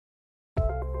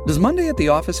Does Monday at the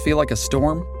office feel like a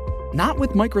storm? Not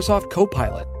with Microsoft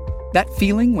Copilot. That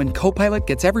feeling when Copilot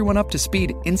gets everyone up to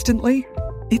speed instantly?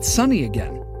 It's sunny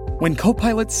again. When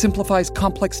Copilot simplifies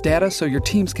complex data so your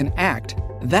teams can act,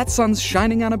 that sun's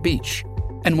shining on a beach.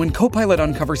 And when Copilot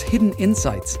uncovers hidden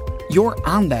insights, you're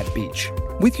on that beach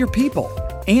with your people,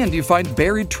 and you find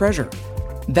buried treasure.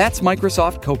 That's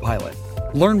Microsoft Copilot.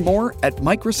 Learn more at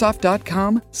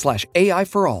Microsoft.com/AI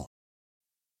for all.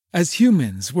 As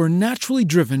humans, we're naturally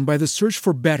driven by the search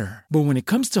for better. But when it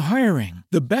comes to hiring,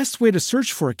 the best way to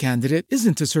search for a candidate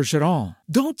isn't to search at all.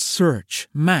 Don't search,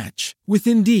 match with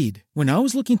Indeed. When I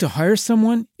was looking to hire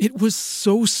someone, it was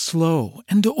so slow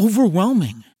and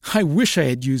overwhelming. I wish I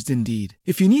had used Indeed.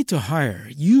 If you need to hire,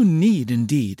 you need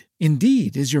Indeed.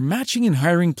 Indeed is your matching and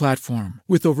hiring platform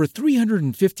with over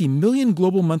 350 million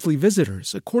global monthly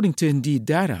visitors, according to Indeed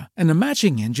data, and a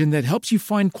matching engine that helps you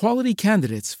find quality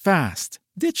candidates fast.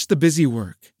 Ditch the busy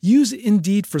work. Use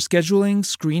Indeed for scheduling,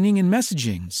 screening, and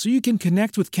messaging so you can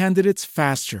connect with candidates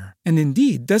faster. And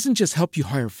Indeed doesn't just help you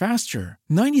hire faster.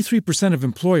 93% of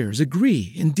employers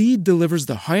agree Indeed delivers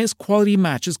the highest quality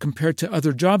matches compared to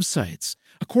other job sites,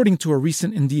 according to a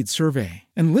recent Indeed survey.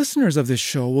 And listeners of this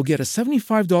show will get a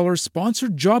 $75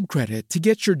 sponsored job credit to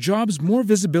get your jobs more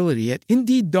visibility at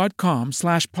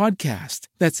Indeed.com/podcast.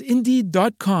 That's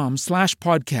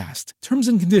Indeed.com/podcast. Terms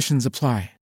and conditions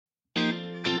apply.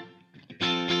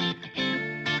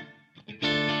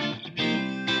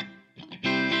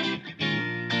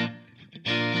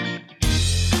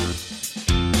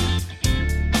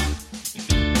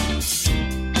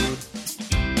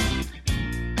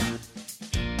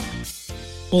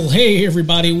 Well, hey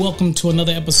everybody, welcome to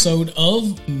another episode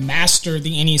of Master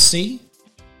the NEC,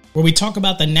 where we talk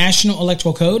about the National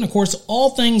Electrical Code and, of course,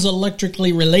 all things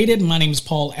electrically related. My name is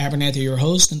Paul Abernathy, your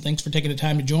host, and thanks for taking the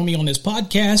time to join me on this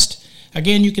podcast.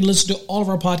 Again, you can listen to all of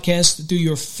our podcasts through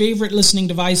your favorite listening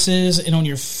devices and on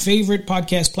your favorite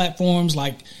podcast platforms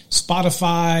like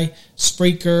Spotify,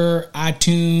 Spreaker,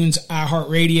 iTunes,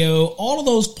 iHeartRadio, all of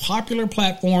those popular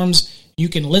platforms. You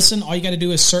can listen. All you got to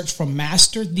do is search for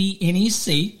Master the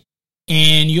NEC,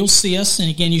 and you'll see us. And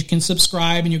again, you can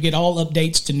subscribe, and you'll get all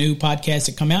updates to new podcasts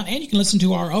that come out. And you can listen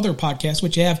to our other podcasts,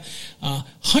 which have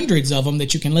hundreds of them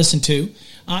that you can listen to.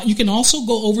 You can also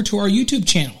go over to our YouTube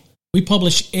channel. We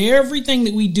publish everything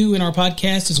that we do in our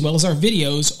podcast, as well as our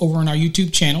videos, over on our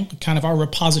YouTube channel, kind of our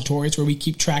repositories where we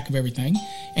keep track of everything.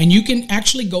 And you can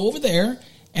actually go over there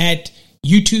at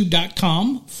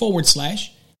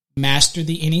youtube.com/Master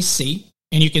the NEC.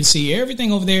 And you can see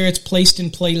everything over there. It's placed in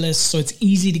playlists, so it's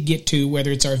easy to get to,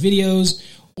 whether it's our videos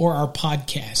or our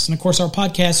podcasts. And, of course, our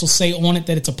podcast will say on it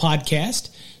that it's a podcast,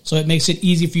 so it makes it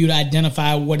easy for you to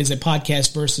identify what is a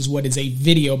podcast versus what is a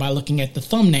video by looking at the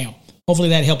thumbnail. Hopefully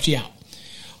that helps you out.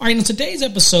 All right, in today's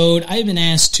episode, I've been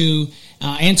asked to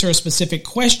answer a specific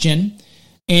question,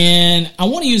 and I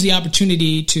want to use the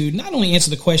opportunity to not only answer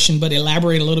the question, but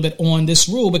elaborate a little bit on this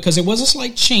rule, because there was a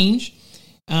slight change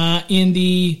in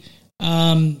the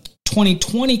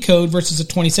 2020 code versus the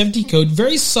 2017 code.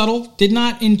 Very subtle, did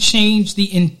not change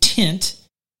the intent,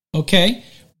 okay?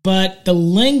 But the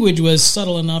language was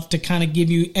subtle enough to kind of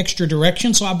give you extra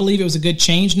direction, so I believe it was a good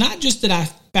change. Not just the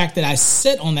fact that I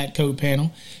sit on that code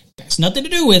panel, that's nothing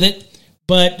to do with it,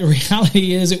 but the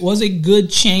reality is it was a good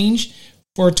change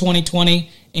for 2020,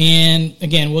 and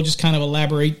again, we'll just kind of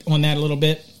elaborate on that a little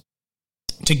bit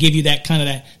to give you that kind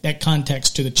of that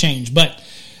context to the change. But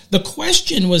the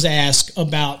question was asked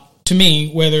about, to me,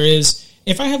 whether is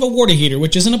if I have a water heater,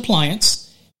 which is an appliance,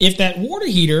 if that water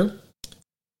heater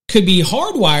could be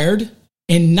hardwired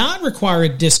and not require a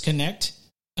disconnect.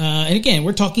 And again,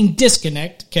 we're talking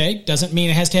disconnect, okay? Doesn't mean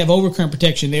it has to have overcurrent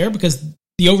protection there, because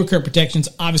the overcurrent protection is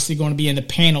obviously going to be in the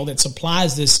panel that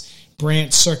supplies this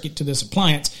branch circuit to this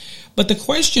appliance. But the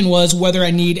question was whether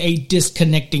I need a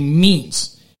disconnecting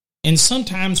means. And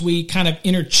sometimes we kind of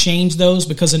interchange those,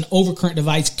 because an overcurrent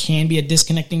device can be a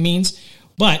disconnecting means.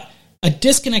 But a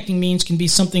disconnecting means can be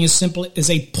something as simple as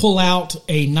a pull out,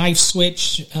 a knife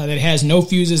switch that has no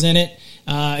fuses in it.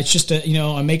 It's just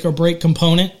a make or break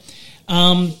component.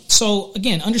 So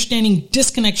again, understanding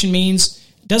disconnection means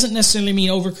doesn't necessarily mean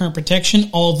overcurrent protection,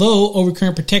 although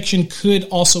overcurrent protection could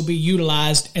also be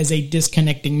utilized as a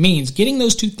disconnecting means. Getting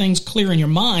those two things clear in your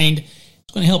mind,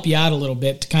 it's going to help you out a little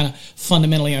bit to kind of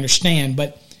fundamentally understand.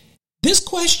 But this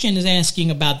question is asking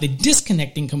about the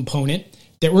disconnecting component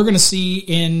that we're going to see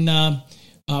in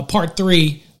Part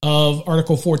 3 of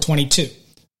Article 422.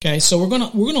 Okay, so we're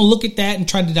going to look at that and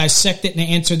try to dissect it and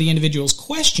answer the individual's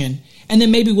question, and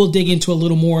then maybe we'll dig into a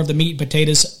little more of the meat and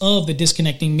potatoes of the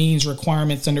disconnecting means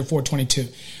requirements under 422.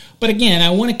 But again,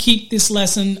 I want to keep this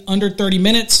lesson under 30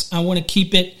 minutes. I want to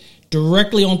keep it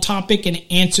directly on topic and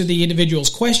answer the individual's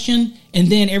question. And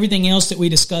then everything else that we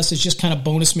discuss is just kind of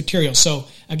bonus material. So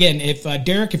again, if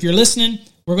Derek, if you're listening,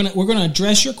 we're gonna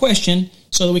address your question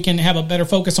so that we can have a better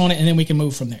focus on it, and then we can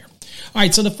move from there. All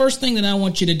right, so the first thing that I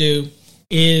want you to do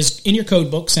is in your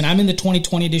code books, and I'm in the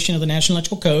 2020 edition of the National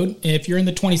Electrical Code. If you're in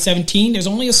the 2017, there's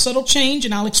only a subtle change,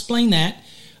 and I'll explain that.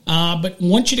 But I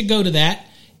want you to go to that,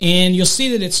 and you'll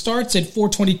see that it starts at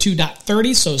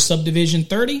 422.30, so subdivision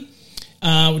 30,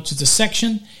 which is a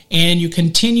section, and you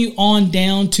continue on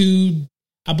down to,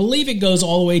 I believe it goes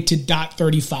all the way to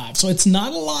 .35. So it's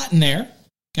not a lot in there,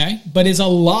 okay? But it's a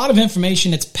lot of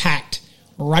information that's packed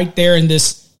right there in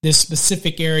this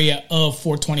specific area of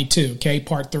 422, okay,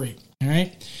 part 3, all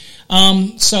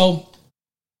right? So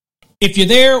if you're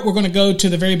there, we're going to go to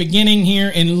the very beginning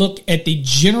here and look at the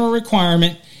general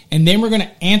requirement, and then we're going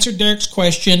to answer Derek's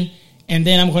question, and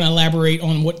then I'm going to elaborate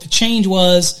on what the change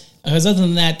was, because other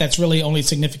than that, that's really only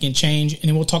significant change, and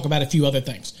then we'll talk about a few other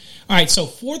things. All right, so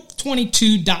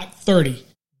 422.30,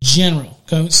 general.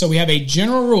 Okay? So we have a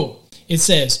general rule. It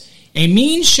says, a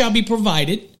means shall be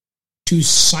provided to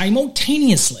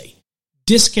simultaneously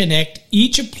disconnect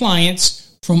each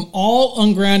appliance from all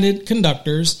ungrounded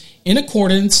conductors in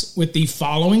accordance with the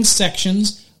following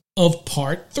sections of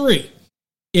Part 3.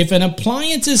 If an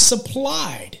appliance is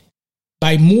supplied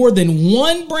by more than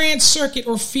one branch circuit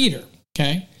or feeder,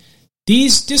 okay,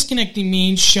 these disconnecting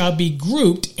means shall be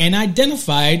grouped and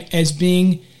identified as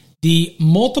being the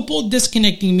multiple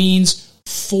disconnecting means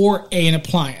for an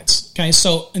appliance. Okay,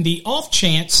 so in the off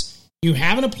chance you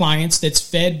have an appliance that's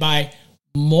fed by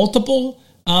multiple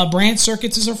branch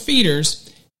circuits or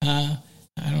feeders, I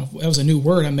don't know if that was a new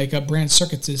word I make up, branch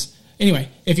circuits is. Anyway,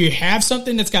 if you have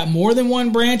something that's got more than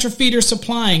one branch or feeder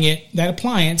supplying it, that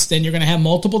appliance, then you're going to have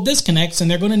multiple disconnects,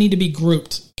 and they're going to need to be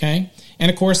grouped, okay?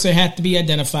 And, of course, they have to be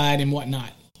identified and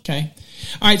whatnot, okay?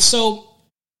 All right, so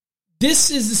this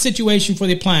is the situation for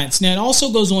the appliance. Now, it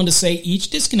also goes on to say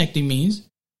each disconnecting means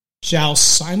shall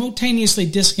simultaneously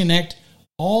disconnect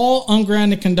all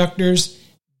ungrounded conductors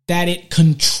that it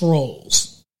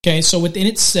controls, okay? So within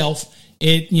itself,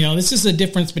 this is the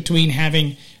difference between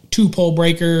having 2 pole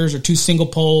breakers or 2 single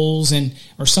poles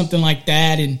or something like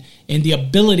that, and the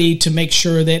ability to make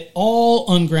sure that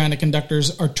all ungrounded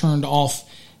conductors are turned off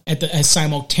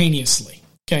simultaneously.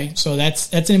 Okay, so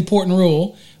that's an important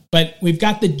rule, but we've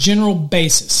got the general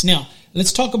basis. Now,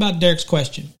 let's talk about Derek's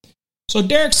question. So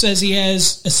Derek says he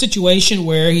has a situation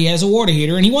where he has a water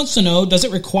heater, and he wants to know, does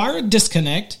it require a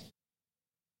disconnect?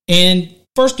 And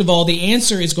first of all, the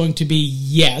answer is going to be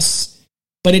yes.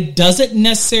 But it doesn't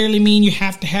necessarily mean you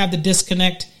have to have the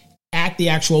disconnect at the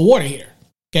actual water heater.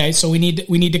 Okay, so we need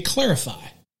to clarify.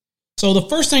 So the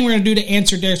first thing we're going to do to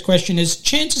answer Derek's question is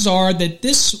chances are that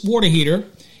this water heater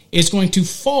is going to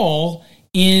fall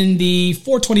in the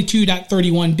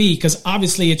 422.31b because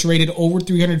obviously it's rated over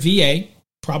 300 VA,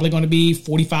 probably going to be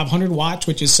 4,500 watts,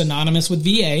 which is synonymous with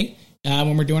VA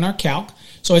when we're doing our calc.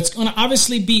 So it's going to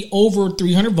obviously be over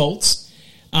 300 volts.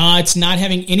 It's not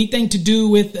having anything to do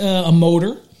with a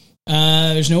motor.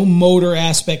 There's no motor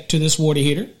aspect to this water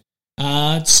heater.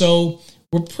 So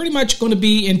we're pretty much going to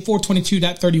be in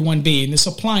 422.31b, and this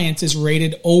appliance is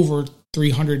rated over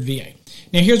 300 VA.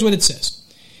 Now, here's what it says.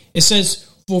 It says,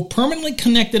 for permanently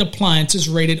connected appliances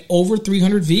rated over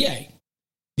 300 VA,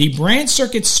 the branch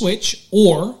circuit switch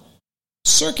or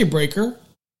circuit breaker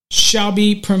shall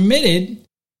be permitted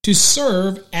to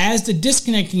serve as the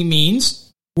disconnecting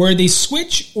means where the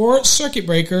switch or circuit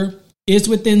breaker is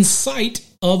within sight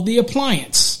of the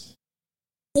appliance,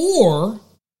 or,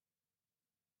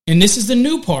 and this is the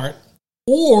new part,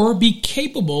 or be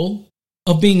capable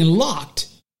of being locked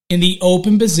in the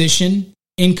open position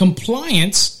in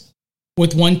compliance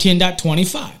with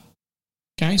 110.25.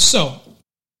 Okay, so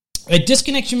a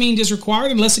disconnection means is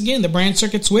required unless, again, the branch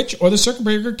circuit switch or the circuit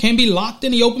breaker can be locked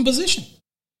in the open position.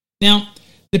 Now,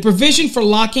 the provision for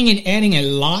locking and adding a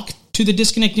lock to the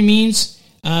disconnecting means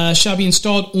shall be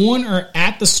installed on or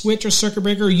at the switch or circuit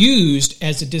breaker used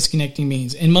as the disconnecting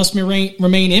means and must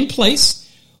remain in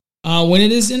place when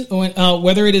it is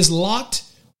whether it is locked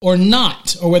or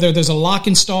not, or whether there's a lock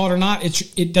installed or not.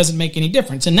 It doesn't make any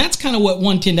difference, and that's kind of what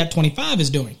 110.25 is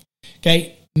doing.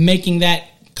 Okay, making that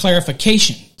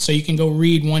clarification so you can go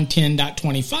read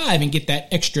 110.25 and get that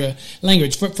extra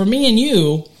language. For me and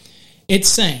you, it's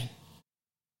saying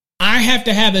I have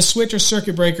to have a switch or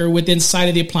circuit breaker within sight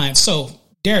of the appliance. So,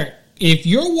 Derek, if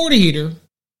your water heater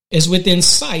is within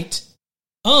sight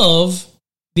of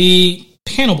the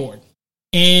panel board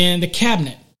and the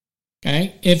cabinet,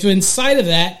 okay, if in sight of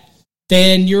that,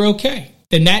 then you're okay.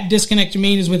 Then that disconnect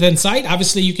mean is within sight.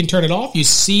 Obviously, you can turn it off. You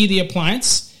see the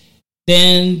appliance,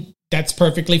 then that's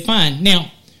perfectly fine.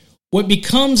 Now, what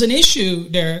becomes an issue,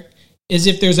 Derek, is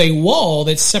if there's a wall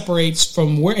that separates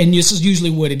from where, and this is usually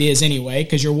what it is anyway,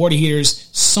 because your water heater is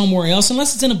somewhere else,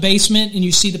 unless it's in a basement and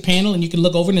you see the panel and you can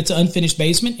look over and it's an unfinished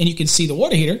basement and you can see the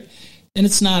water heater, then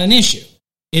it's not an issue.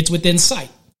 It's within sight.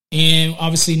 And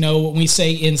obviously know when we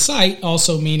say in sight,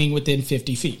 also meaning within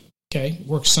 50 feet. Okay,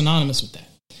 works synonymous with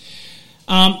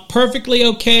that. Perfectly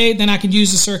okay, then I could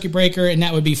use the circuit breaker and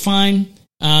that would be fine.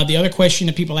 The other question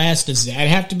that people ask, does that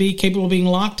have to be capable of being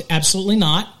locked? Absolutely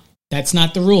not. That's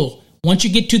not the rule. Once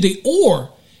you get to the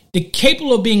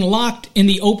capable of being locked in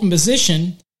the open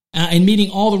position and meeting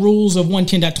all the rules of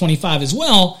 110.25 as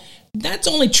well, that's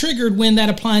only triggered when that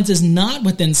appliance is not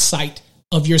within sight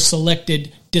of your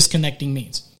selected disconnecting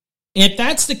means. If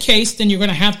that's the case, then you're going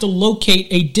to have to locate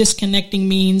a disconnecting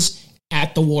means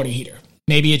at the water heater.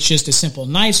 Maybe it's just a simple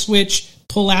knife switch,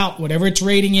 pull out, whatever its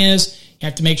rating is. You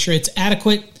have to make sure it's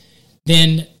adequate.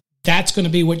 Then that's going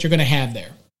to be what you're going to have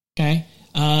there. Okay,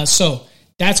 so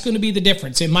that's going to be the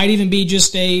difference. It might even be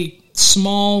just a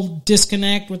small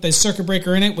disconnect with a circuit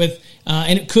breaker in it.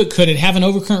 And it could it have an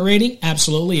overcurrent rating?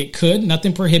 Absolutely, it could.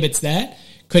 Nothing prohibits that.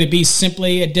 Could it be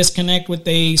simply a disconnect with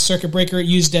a circuit breaker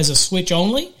used as a switch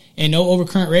only and no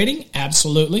overcurrent rating?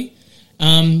 Absolutely.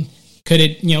 Could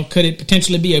it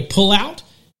potentially be a pullout?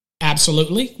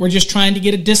 Absolutely. We're just trying to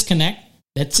get a disconnect.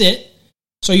 That's it.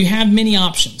 So you have many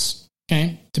options,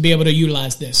 okay, to be able to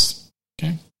utilize this.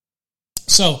 Okay.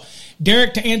 So,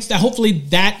 Derek, to answer that, hopefully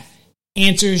that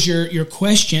answers your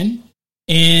question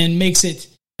and makes it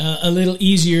a little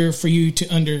easier for you to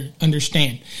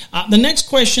understand. The next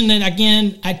question that,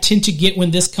 again, I tend to get when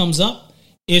this comes up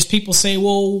is people say,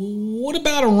 well, what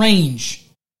about a range?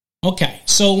 Okay,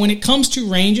 so when it comes to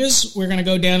ranges, we're going to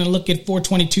go down and look at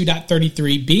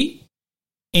 422.33b.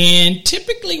 And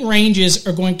typically ranges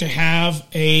are going to have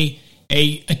a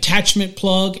attachment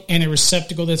plug and a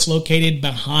receptacle that's located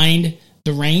behind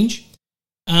the range.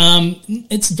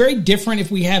 It's very different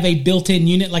if we have a built-in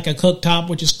unit like a cooktop,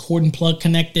 which is cord and plug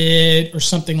connected or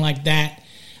something like that.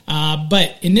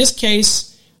 But in this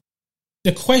case,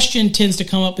 the question tends to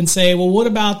come up and say, well, what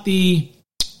about the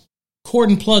cord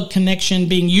and plug connection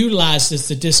being utilized as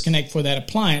the disconnect for that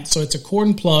appliance? So it's a cord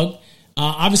and plug.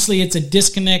 Obviously, it's a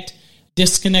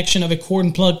disconnection of a cord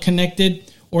and plug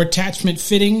connected or attachment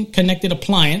fitting connected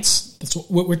appliance. That's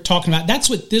what we're talking about. That's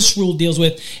what this rule deals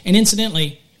with. And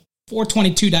incidentally,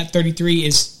 422.33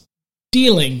 is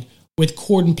dealing with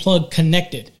cord and plug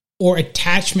connected or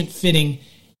attachment fitting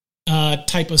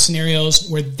type of scenarios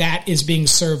where that is being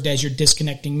served as your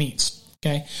disconnecting means.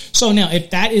 Okay, so now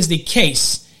if that is the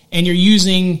case and you're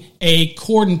using a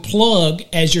cord and plug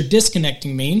as your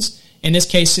disconnecting means, in this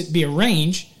case it'd be a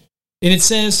range, then it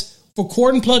says for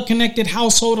cord and plug connected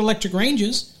household electric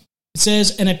ranges, it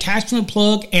says an attachment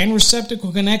plug and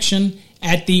receptacle connection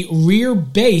at the rear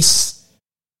base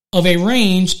of a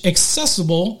range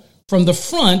accessible from the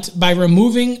front by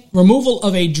removal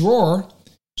of a drawer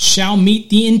shall meet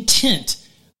the intent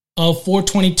of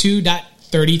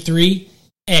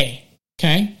 422.33a.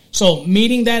 Okay, so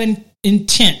meeting that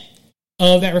intent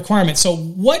of that requirement. So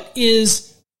what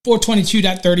is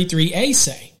 422.33a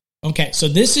say? Okay, so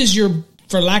this is your,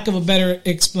 for lack of a better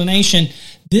explanation,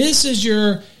 this is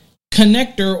your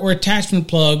connector or attachment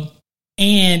plug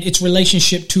and its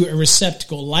relationship to a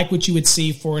receptacle, like what you would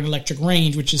see for an electric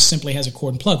range, which is simply has a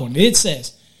cord and plug on it. It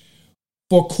says,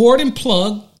 for cord and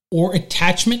plug or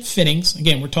attachment fittings,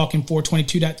 again, we're talking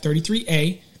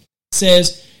 422.33a,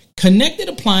 says connected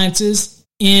appliances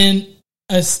in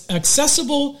an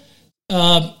accessible,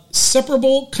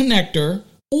 separable connector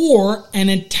or an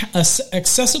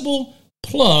accessible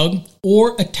plug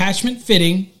or attachment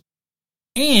fitting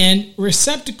and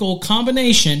receptacle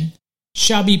combination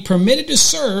shall be permitted to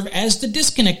serve as the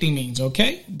disconnecting means.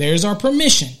 Okay, there's our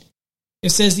permission. It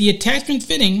says the attachment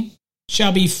fitting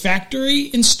shall be factory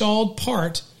installed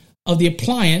part of the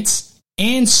appliance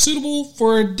and suitable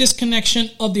for disconnection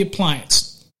of the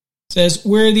appliance. It says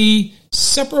where the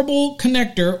separable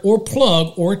connector or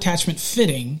plug or attachment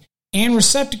fitting and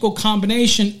receptacle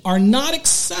combination are not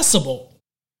accessible,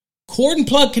 cord and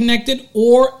plug connected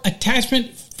or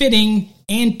attachment fitting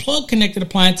and plug connected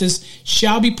appliances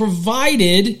shall be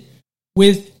provided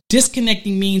with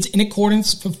disconnecting means in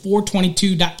accordance with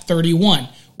 422.31,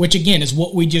 which again is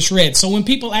what we just read. So when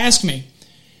people ask me,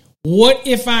 what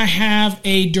if I have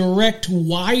a direct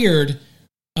wired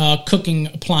cooking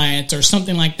appliance or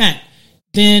something like that,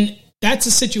 then that's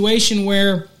a situation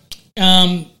where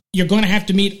you're going to have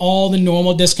to meet all the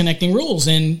normal disconnecting rules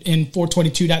in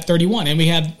 422.31, and we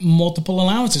have multiple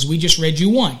allowances. We just read you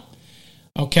one.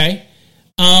 Okay.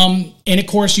 And of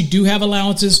course, you do have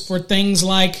allowances for things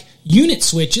like unit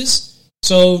switches.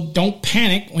 So don't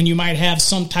panic when you might have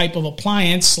some type of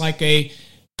appliance like a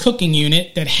cooking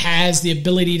unit that has the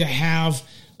ability to have,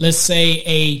 let's say,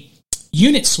 a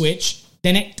unit switch,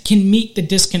 then it can meet the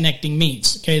disconnecting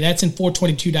means. Okay, that's in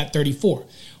 422.34.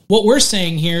 What we're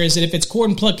saying here is that if it's cord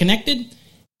and plug connected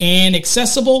and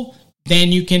accessible,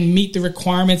 then you can meet the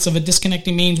requirements of a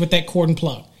disconnecting means with that cord and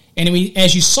plug. And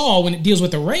as you saw, when it deals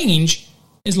with the range,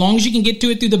 as long as you can get to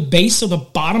it through the base or the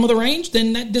bottom of the range,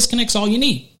 then that disconnects all you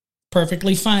need.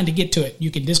 Perfectly fine to get to it.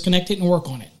 You can disconnect it and work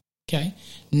on it. Okay,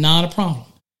 not a problem.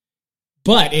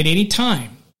 But at any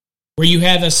time where you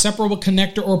have a separable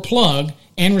connector or plug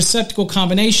and receptacle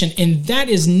combination, and that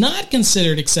is not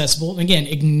considered accessible, again,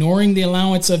 ignoring the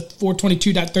allowance of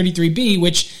 422.33b,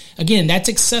 which, again, that's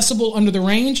accessible under the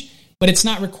range, but it's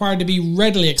not required to be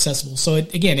readily accessible. So,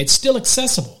 it's still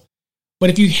accessible. But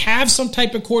if you have some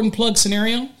type of cord and plug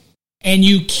scenario and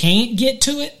you can't get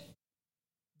to it,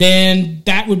 then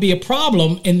that would be a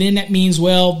problem. And then that means,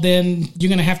 then you're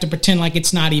going to have to pretend like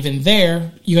it's not even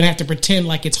there. You're going to have to pretend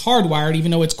like it's hardwired, even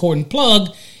though it's cord and plug,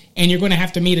 and you're going to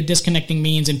have to meet a disconnecting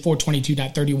means in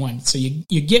 422.31. So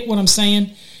you get what I'm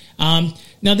saying? Now,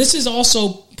 this is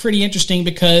also pretty interesting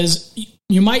because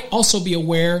you might also be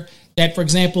aware that, for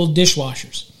example,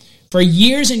 dishwashers. For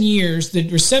years and years, the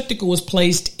receptacle was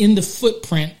placed in the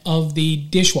footprint of the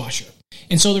dishwasher.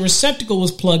 And so the receptacle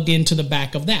was plugged into the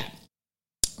back of that.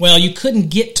 Well, you couldn't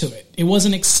get to it. It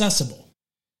wasn't accessible.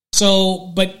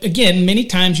 So, but again, many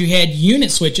times you had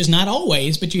unit switches, not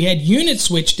always, but you had unit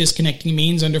switch disconnecting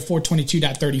means under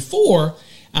 422.34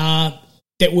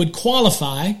 that would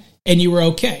qualify, and you were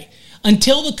okay.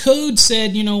 Until the code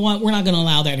said, you know what, we're not going to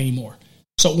allow that anymore.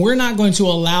 So we're not going to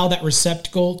allow that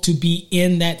receptacle to be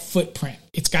in that footprint.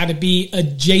 It's got to be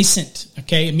adjacent,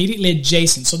 okay, immediately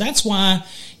adjacent. So that's why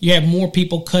you have more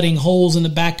people cutting holes in the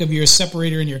back of your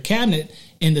separator in your cabinet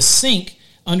in the sink,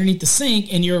 underneath the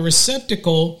sink, and your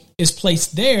receptacle is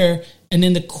placed there, and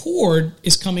then the cord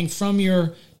is coming from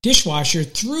your dishwasher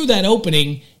through that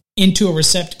opening into a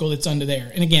receptacle that's under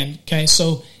there. And again, okay,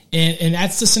 so, and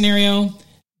that's the scenario.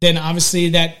 Then obviously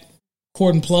that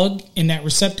cord and plug and that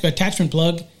receptacle attachment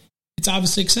plug, it's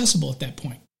obviously accessible at that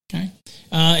point, okay?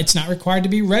 It's not required to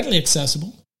be readily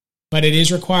accessible, but it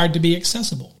is required to be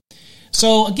accessible.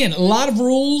 So again, a lot of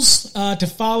rules to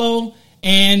follow,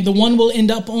 and the one we'll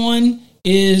end up on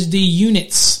is the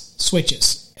units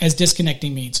switches as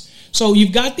disconnecting means. So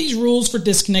you've got these rules for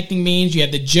disconnecting means. You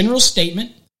have the general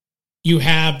statement. You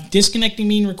have disconnecting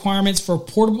mean requirements for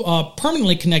portable,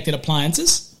 permanently connected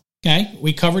appliances. Okay,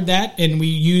 we covered that, and we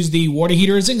used the water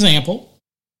heater as an example.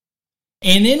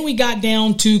 And then we got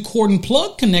down to cord and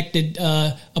plug connected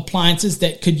appliances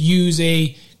that could use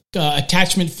a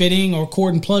attachment fitting or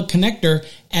cord and plug connector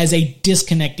as a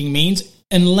disconnecting means.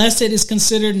 Unless it is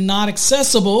considered not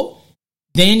accessible,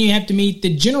 then you have to meet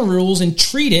the general rules and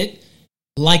treat it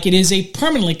like it is a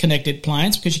permanently connected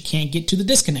appliance because you can't get to the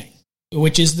disconnect,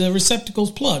 which is the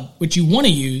receptacle's plug, which you want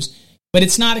to use, but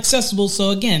it's not accessible. So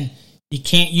again, you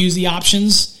can't use the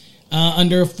options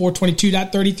under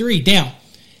 422.33. Now,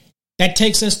 that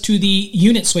takes us to the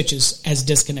unit switches as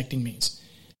disconnecting means.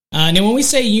 Now, when we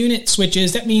say unit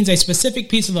switches, that means a specific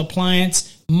piece of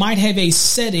appliance might have a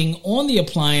setting on the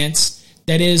appliance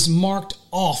that is marked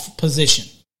off position,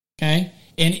 okay?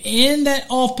 And in that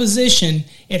off position,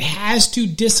 it has to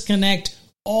disconnect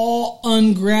all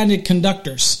ungrounded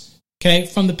conductors, okay,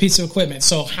 from the piece of equipment.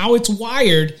 So how it's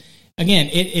wired, again,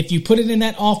 if you put it in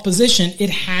that off position,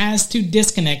 it has to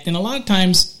disconnect. And a lot of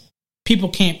times, people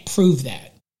can't prove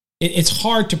that. It's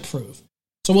hard to prove.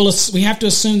 So we have to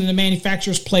assume that the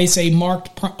manufacturers place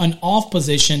an off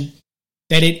position,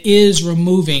 that it is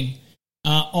removing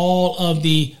all of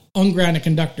the ungrounded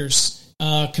conductors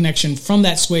connection from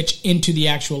that switch into the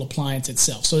actual appliance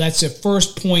itself. So that's the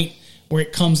first point where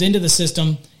it comes into the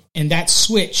system, and that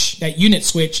switch, that unit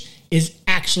switch, is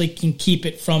actually can keep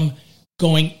it from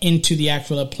going into the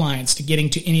actual appliance to getting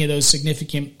to any of those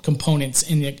significant components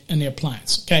in the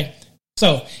appliance. Okay,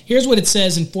 so here's what it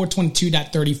says in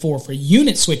 422.34 for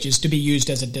unit switches to be used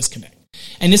as a disconnect.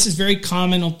 And this is very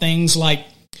common on things like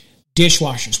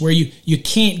dishwashers, where you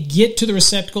can't get to the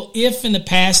receptacle. If in the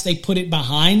past they put it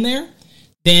behind there,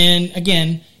 then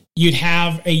again, you'd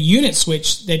have a unit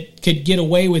switch that could get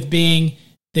away with being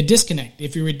the disconnect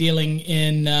if you were dealing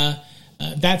in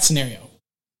that scenario.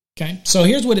 Okay, so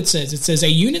here's what it says. It says a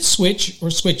unit switch or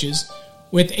switches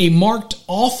with a marked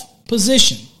off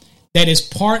position that is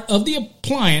part of the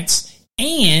appliance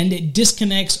and it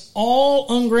disconnects all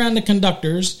ungrounded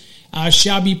conductors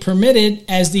shall be permitted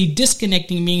as the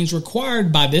disconnecting means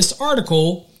required by this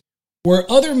article, where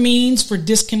other means for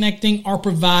disconnecting are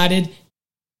provided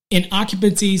in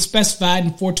occupancy specified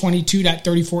in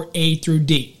 422.34a through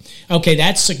D. Okay,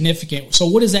 that's significant. So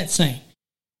what is that saying?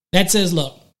 That says,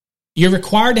 look, you're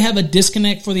required to have a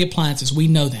disconnect for the appliances. We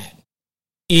know that.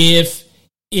 If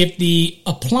the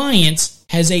appliance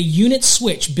has a unit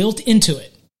switch built into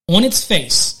it on its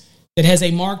face that has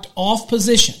a marked off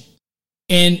position,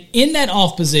 and in that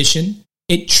off position,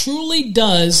 it truly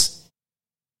does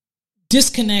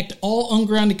disconnect all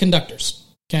ungrounded conductors,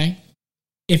 okay?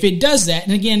 If it does that,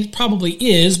 and again, it probably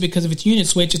is, because if it's unit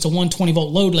switch, it's a 120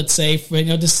 volt load, let's say.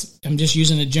 I'm just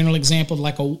using a general example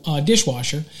like a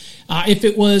dishwasher. If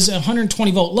it was a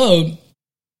 120 volt load,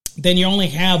 then you only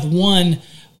have one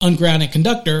ungrounded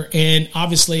conductor, and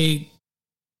obviously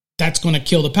that's going to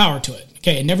kill the power to it.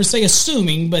 Okay, I never say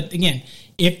assuming, but again,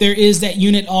 if there is that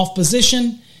unit off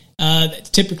position, that's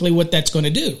typically what that's going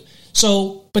to do.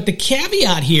 So, but the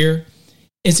caveat here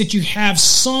is that you have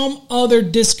some other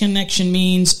disconnection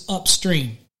means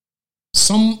upstream.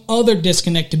 Some other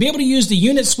disconnect. To be able to use the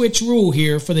unit switch rule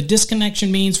here for the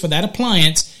disconnection means for that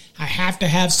appliance, I have to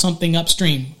have something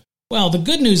upstream. Well, the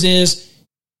good news is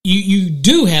you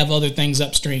do have other things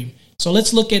upstream. So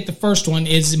let's look at the first one,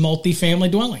 is multifamily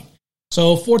dwelling.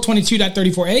 So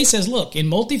 422.34a says, look, in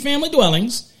multifamily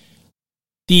dwellings,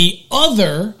 the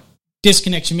other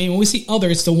disconnection mean, when we see other,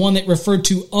 it's the one that referred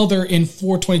to other in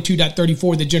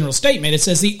 422.34, the general statement. It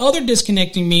says the other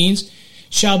disconnecting means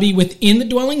shall be within the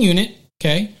dwelling unit,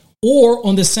 okay, or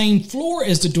on the same floor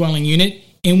as the dwelling unit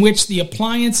in which the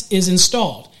appliance is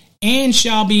installed, and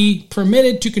shall be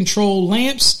permitted to control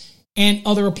lamps and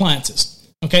other appliances,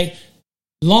 okay?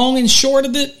 Long and short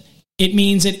of it, it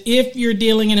means that if you're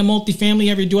dealing in a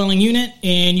multifamily every dwelling unit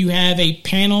and you have a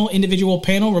panel, individual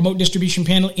panel, remote distribution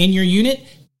panel in your unit,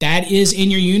 that is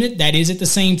in your unit, that is at the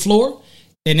same floor,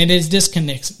 then it is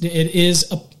disconnects. It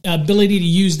is ability to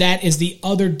use that as the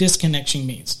other disconnection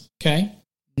means. Okay?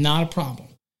 Not a problem.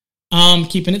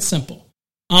 Keeping it simple.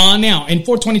 Now, in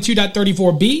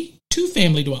 422.34b,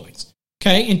 two-family dwellings.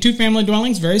 Okay? In two-family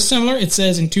dwellings, very similar. It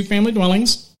says in two-family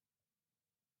dwellings,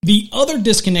 the other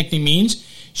disconnecting means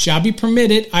shall be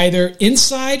permitted either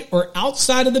inside or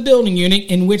outside of the building unit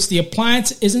in which the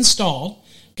appliance is installed.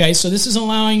 Okay, so this is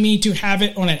allowing me to have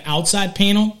it on an outside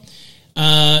panel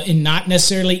and not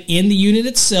necessarily in the unit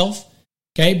itself,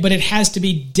 okay, but it has to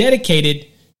be dedicated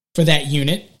for that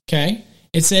unit, okay.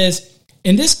 It says,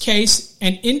 in this case,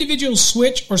 an individual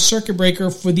switch or circuit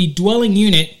breaker for the dwelling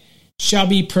unit shall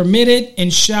be permitted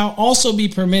and shall also be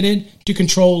permitted to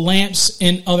control lamps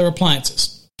and other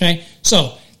appliances, okay.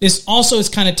 So this also is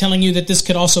kind of telling you that this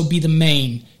could also be the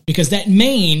main, because that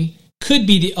main could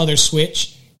be the other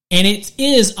switch, and it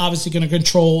is obviously going to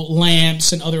control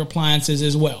lamps and other appliances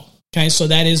as well. Okay, so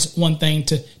that is one thing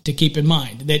to keep in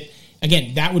mind. That,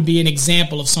 again, that would be an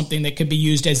example of something that could be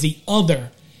used as the other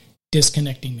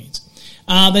disconnecting means.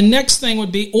 The next thing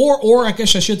would be, or I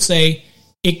guess I should say,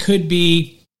 it could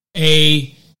be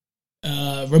a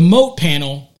remote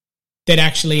panel that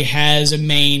actually has a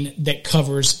main that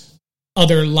covers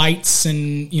other lights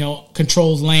and,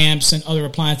 controls lamps and other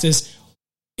appliances.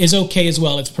 Is okay as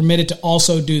well. It's permitted to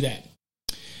also do that.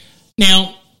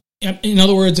 Now, in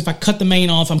other words, if I cut the main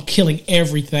off, I'm killing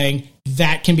everything.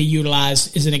 That can be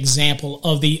utilized as an example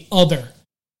of the other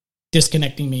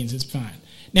disconnecting means. It's fine.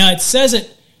 Now, it says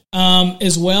it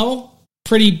as well,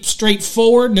 pretty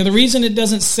straightforward. Now, the reason it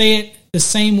doesn't say it the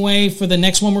same way for the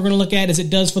next one we're going to look at as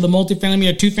it does for the multifamily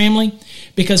or two-family,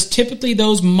 because typically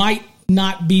those might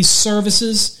not be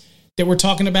services that we're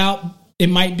talking about. It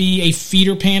might be a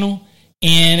feeder panel.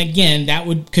 And again, that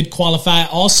could qualify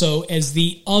also as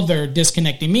the other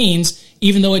disconnecting means,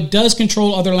 even though it does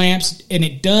control other lamps and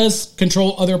it does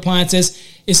control other appliances.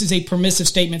 This is a permissive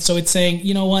statement. So it's saying,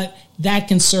 you know what, that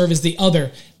can serve as the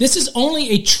other. This is only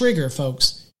a trigger,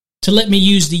 folks, to let me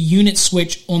use the unit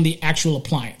switch on the actual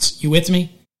appliance. You with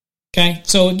me? Okay.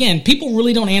 So again, people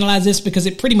really don't analyze this because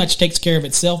it pretty much takes care of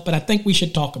itself, but I think we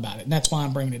should talk about it. And that's why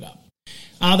I'm bringing it up.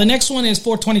 The next one is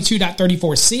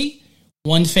 422.34c.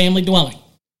 One family dwelling.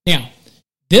 Now,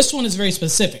 this one is very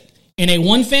specific. In a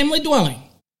one family dwelling,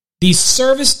 the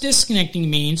service disconnecting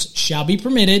means shall be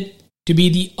permitted to be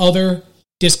the other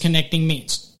disconnecting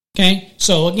means. Okay,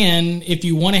 so again, if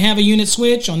you want to have a unit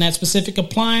switch on that specific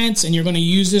appliance and you're going to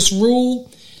use this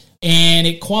rule and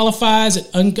it qualifies,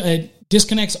 it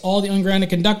disconnects all the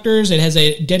ungrounded conductors, it has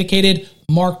a dedicated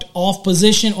marked off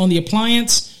position on the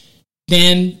appliance,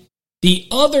 then the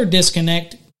other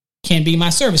disconnect can be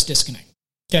my service disconnect.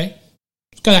 Okay,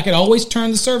 because I could always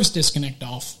turn the service disconnect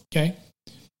off. Okay,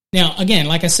 now again,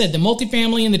 like I said, the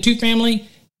multifamily and the two family,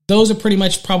 those are pretty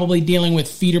much probably dealing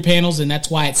with feeder panels, and that's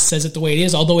why it says it the way it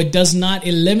is, although it does not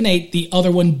eliminate the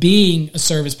other one being a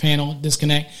service panel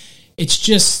disconnect. It's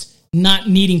just not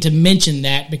needing to mention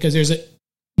that because there's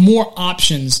more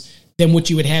options than what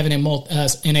you would have in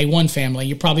a one family.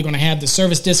 You're probably going to have the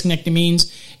service disconnecting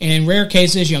means, and in rare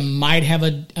cases, you might have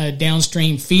a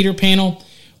downstream feeder panel.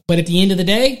 But at the end of the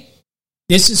day,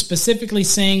 this is specifically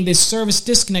saying this service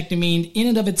disconnecting mean in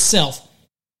and of itself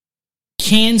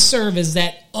can serve as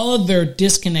that other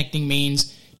disconnecting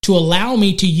means to allow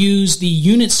me to use the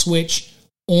unit switch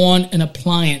on an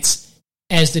appliance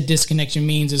as the disconnection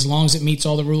means, as long as it meets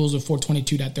all the rules of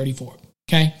 422.34.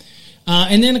 Okay?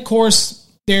 And then, of course,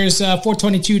 there's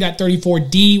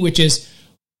 422.34D, which is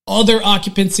other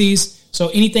occupancies. So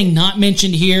anything not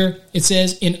mentioned here, it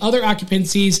says in other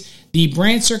occupancies, the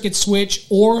branch circuit switch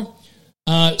or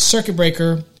circuit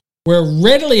breaker where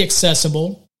readily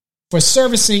accessible for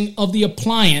servicing of the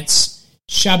appliance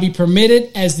shall be permitted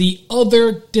as the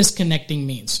other disconnecting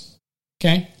means.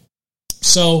 Okay?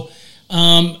 So,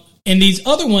 in these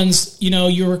other ones,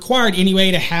 you're required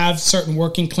anyway to have certain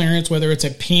working clearance, whether it's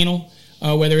a panel,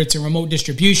 whether it's a remote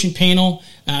distribution panel,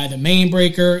 the main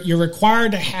breaker. You're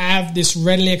required to have this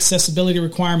readily accessibility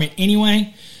requirement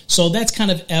anyway. So that's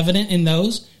kind of evident in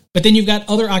those. But then you've got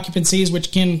other occupancies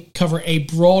which can cover a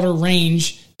broader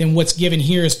range than what's given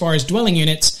here as far as dwelling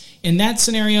units. In that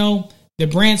scenario, the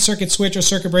branch circuit switch or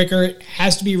circuit breaker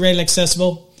has to be readily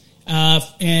accessible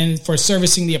and for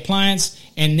servicing the appliance,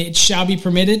 and it shall be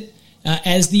permitted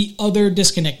as the other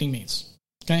disconnecting means.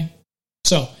 Okay?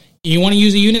 So, you want to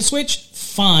use a unit switch?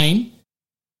 Fine.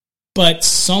 But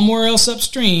somewhere else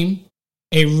upstream,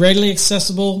 a readily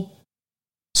accessible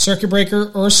circuit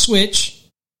breaker or switch,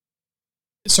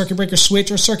 circuit breaker switch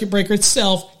or circuit breaker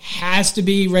itself has to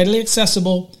be readily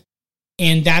accessible,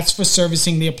 and that's for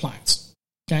servicing the appliance.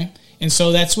 Okay? And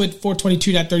so that's what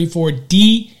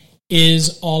 422.34D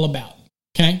is all about.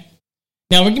 Okay?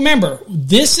 Now remember,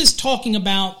 this is talking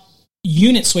about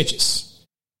unit switches.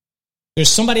 There's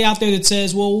somebody out there that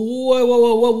says, well,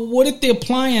 whoa, what if the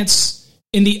appliance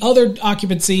in the other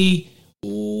occupancy,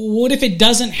 what if it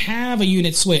doesn't have a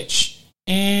unit switch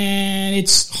and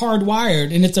it's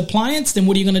hardwired and it's appliance? Then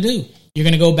what are you going to do? You're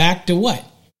going to go back to what?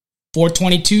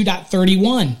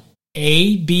 422.31,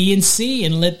 A, B, and C,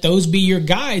 and let those be your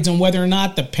guides on whether or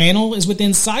not the panel is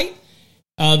within sight,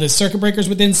 the circuit breaker is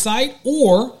within sight,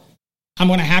 or I'm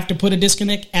going to have to put a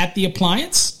disconnect at the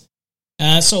appliance.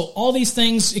 So all these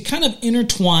things, it kind of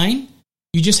intertwine.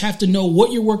 You just have to know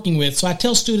what you're working with. So I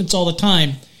tell students all the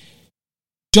time,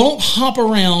 don't hop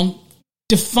around.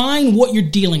 Define what you're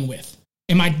dealing with.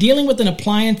 Am I dealing with an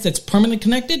appliance that's permanently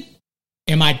connected?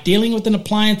 Am I dealing with an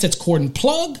appliance that's cord and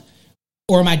plug?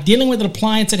 Or am I dealing with an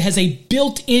appliance that has a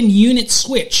built-in unit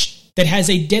switch that has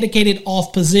a dedicated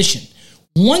off position?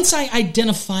 Once I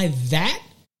identify that,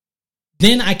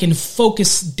 then I can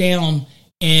focus down,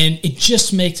 and it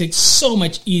just makes it so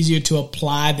much easier to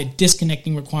apply the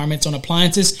disconnecting requirements on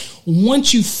appliances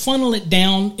once you funnel it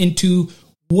down into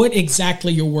what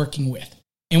exactly you're working with.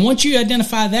 And once you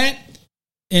identify that,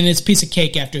 and it's a piece of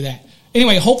cake after that.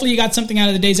 Anyway, hopefully you got something out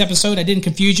of today's episode. I didn't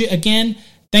confuse you. Again,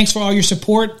 thanks for all your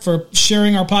support, for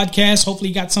sharing our podcast. Hopefully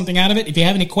you got something out of it. If you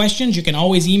have any questions, you can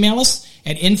always email us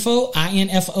at info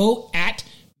at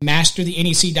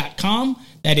masterthenec.com.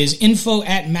 That is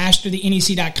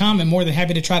info@masterthenec.com. I'm more than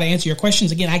happy to try to answer your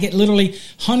questions. Again, I get literally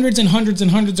hundreds and hundreds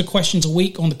and hundreds of questions a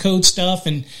week on the code stuff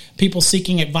and people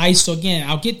seeking advice. So again,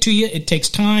 I'll get to you. It takes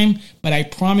time, but I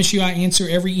promise you I answer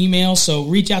every email. So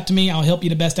reach out to me. I'll help you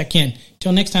the best I can.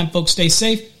 Till next time, folks, stay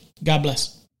safe. God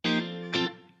bless.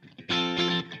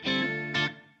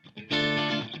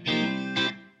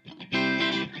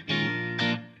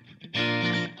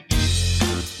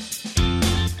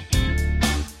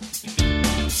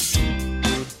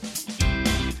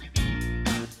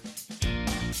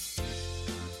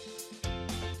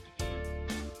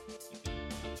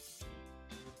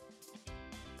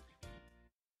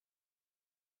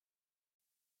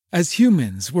 As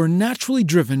humans, we're naturally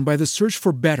driven by the search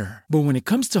for better. But when it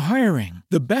comes to hiring,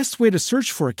 the best way to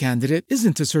search for a candidate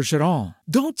isn't to search at all.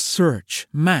 Don't search,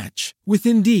 match with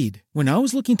Indeed. When I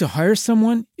was looking to hire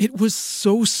someone, it was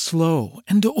so slow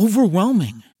and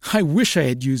overwhelming. I wish I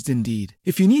had used Indeed.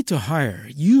 If you need to hire,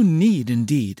 you need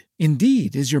Indeed.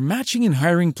 Indeed is your matching and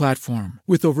hiring platform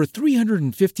with over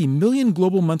 350 million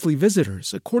global monthly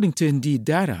visitors, according to Indeed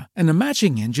data, and a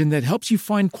matching engine that helps you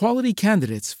find quality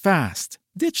candidates fast.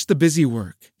 Ditch the busy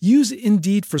work. Use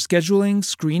Indeed for scheduling,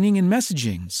 screening, and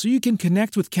messaging so you can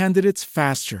connect with candidates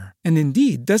faster. And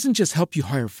Indeed doesn't just help you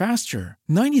hire faster.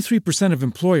 93% of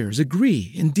employers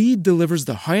agree Indeed delivers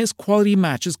the highest quality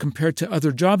matches compared to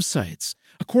other job sites.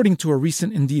 according to a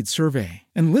recent Indeed survey.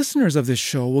 And listeners of this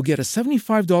show will get a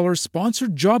 $75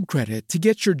 sponsored job credit to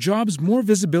get your jobs more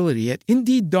visibility at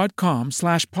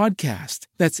Indeed.com/podcast.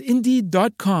 That's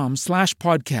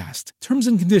Indeed.com/podcast. Terms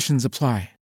and conditions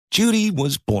apply. Judy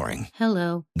was boring.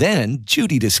 Hello. Then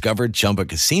Judy discovered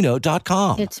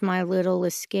ChumbaCasino.com. It's my little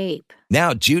escape.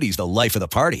 Now Judy's the life of the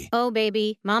party. Oh,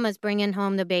 baby, mama's bringing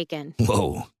home the bacon.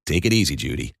 Whoa, take it easy,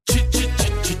 Judy.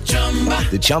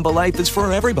 The Chumba life is for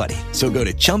everybody. So go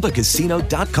to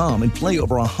ChumbaCasino.com and play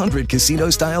over 100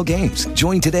 casino-style games.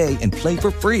 Join today and play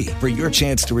for free for your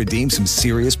chance to redeem some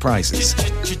serious prizes.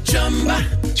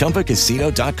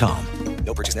 ChumbaCasino.com.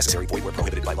 No purchase necessary. Void where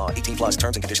prohibited by law. 18+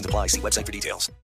 terms and conditions apply. See website for details.